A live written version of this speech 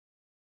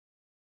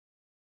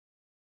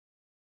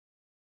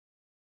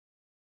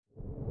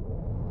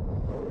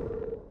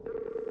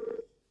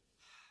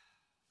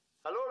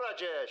Hello,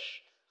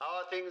 Rajesh. How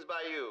are things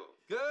by you?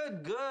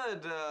 Good,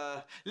 good.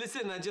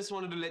 Listen, I just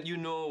wanted to let you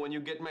know when you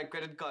get my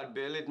credit card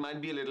bill, it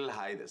might be a little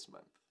high this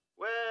month.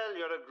 Well,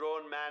 you're a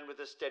grown man with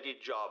a steady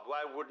job.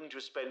 Why wouldn't you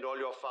spend all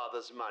your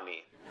father's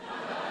money?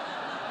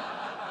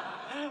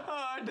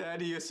 Oh,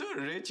 Daddy, you're so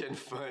rich and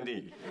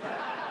funny.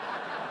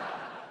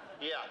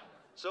 Yeah.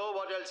 So,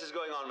 what else is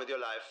going on with your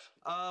life?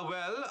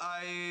 Well,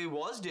 I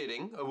was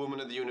dating a woman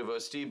at the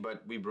university,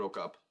 but we broke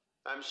up.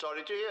 I'm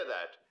sorry to hear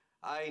that.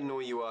 I know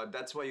you are.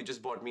 That's why you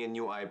just bought me a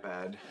new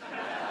iPad.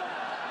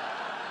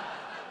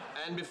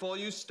 And before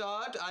you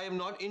start, I am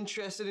not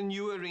interested in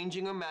you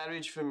arranging a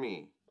marriage for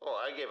me. Oh,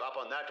 I gave up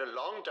on that a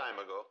long time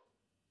ago.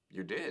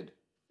 You did?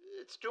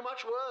 It's too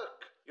much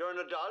work. You're an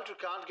adult who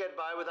can't get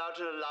by without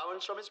an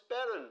allowance from his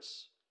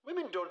parents.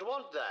 Women don't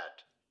want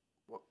that.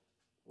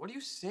 What are you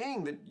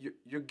saying? That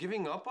you're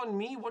giving up on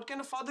me? What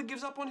kind of father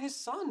gives up on his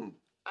son?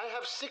 I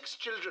have 6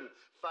 children,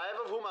 5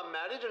 of whom are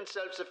married and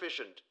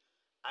self-sufficient.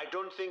 I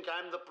don't think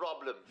I'm the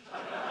problem.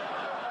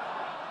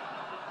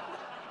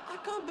 I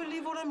can't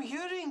believe what I'm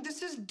hearing.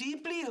 This is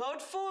deeply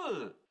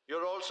hurtful.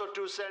 You're also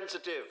too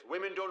sensitive.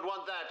 Women don't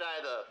want that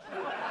either.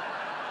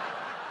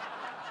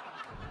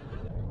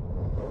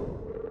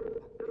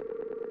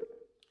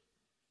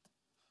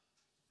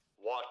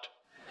 What?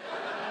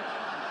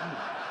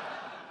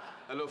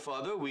 Hello,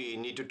 Father. We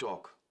need to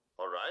talk.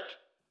 All right.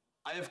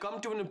 I have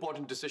come to an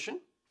important decision.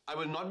 I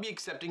will not be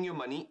accepting your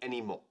money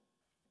anymore.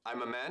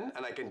 I'm a man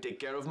and I can take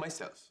care of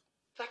myself.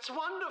 That's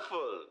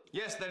wonderful.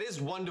 Yes, that is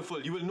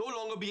wonderful. You will no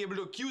longer be able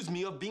to accuse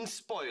me of being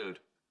spoiled.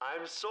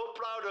 I'm so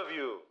proud of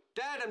you.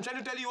 Dad, I'm trying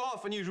to tell you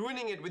off and you're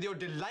ruining it with your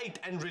delight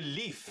and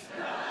relief.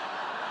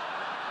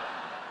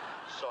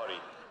 Sorry.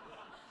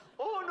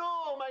 Oh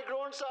no, my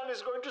grown son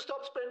is going to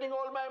stop spending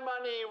all my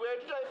money. Where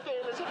did I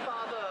fail as a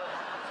father?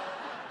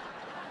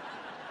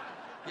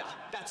 Yeah,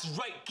 that's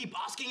right. Keep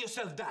asking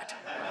yourself that.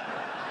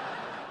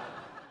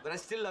 But I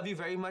still love you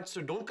very much,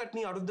 so don't cut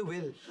me out of the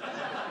will.